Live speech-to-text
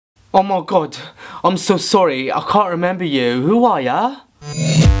Oh my god, I'm so sorry, I can't remember you. Who are ya?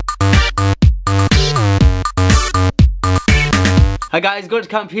 Hi guys, Gordy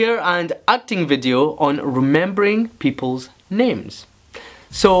Camp here and acting video on remembering people's names.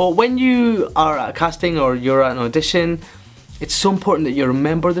 So when you are at a casting or you're at an audition, it's so important that you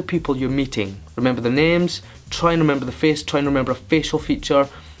remember the people you're meeting. Remember their names, try and remember the face, try and remember a facial feature.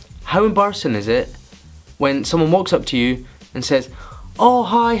 How embarrassing is it when someone walks up to you and says, "Oh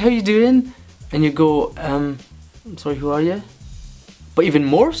hi, how you doing?" And you go, I'm sorry, who are you? But even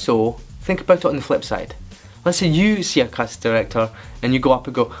more so, think about it on the flip side. Let's say you see a cast director and you go up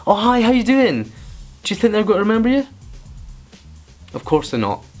and go, "Oh hi, how you doing?" Do you think they're going to remember you? Of course they're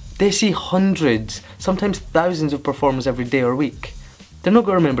not. They see hundreds, sometimes thousands of performers every day or week. They're not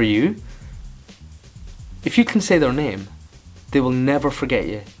going to remember you. If you can say their name, they will never forget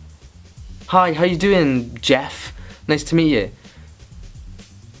you. "Hi, how you doing, Jeff? Nice to meet you."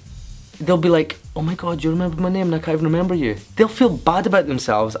 They'll be like, "Oh my god, you remember my name and I can't even remember you." They'll feel bad about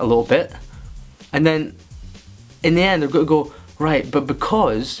themselves a little bit. And then, in the end, they're going to go, right, but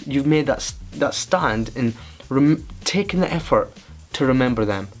because you've made that stand and taken the effort to remember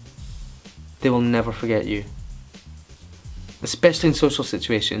them, they will never forget you. Especially in social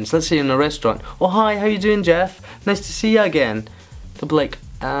situations. Let's say you're in a restaurant. "Oh hi, how you doing, Jeff? Nice to see you again." They'll be like,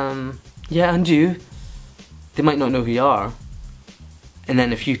 yeah, and you?" They might not know who you are. And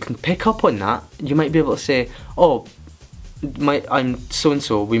then if you can pick up on that, you might be able to say, "Oh, I'm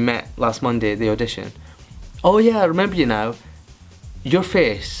so-and-so, we met last Monday at the audition." "Oh yeah, I remember you now." Your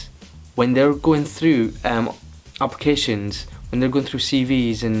face, when they're going through applications, when they're going through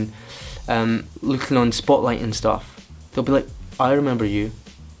CVs and looking on Spotlight and stuff, they'll be like, "I remember you."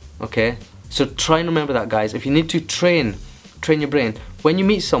 Okay? So try and remember that, guys. If you need to train your brain. When you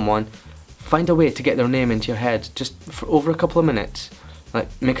meet someone, find a way to get their name into your head just for over a couple of minutes. Like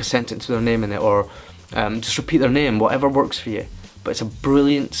make a sentence with their name in it, or just repeat their name, whatever works for you. But it's a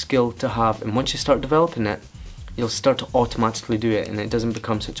brilliant skill to have, and once you start developing it, you'll start to automatically do it and it doesn't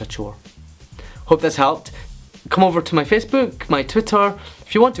become such a chore. Hope that's helped. Come over to my Facebook, my Twitter,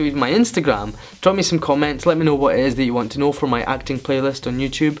 if you want to, even my Instagram. Drop me some comments, let me know what it is that you want to know for my acting playlist on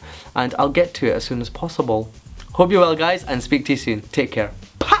YouTube, and I'll get to it as soon as possible. Hope you're well, guys, and speak to you soon. Take care.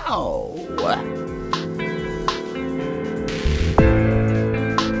 Pow!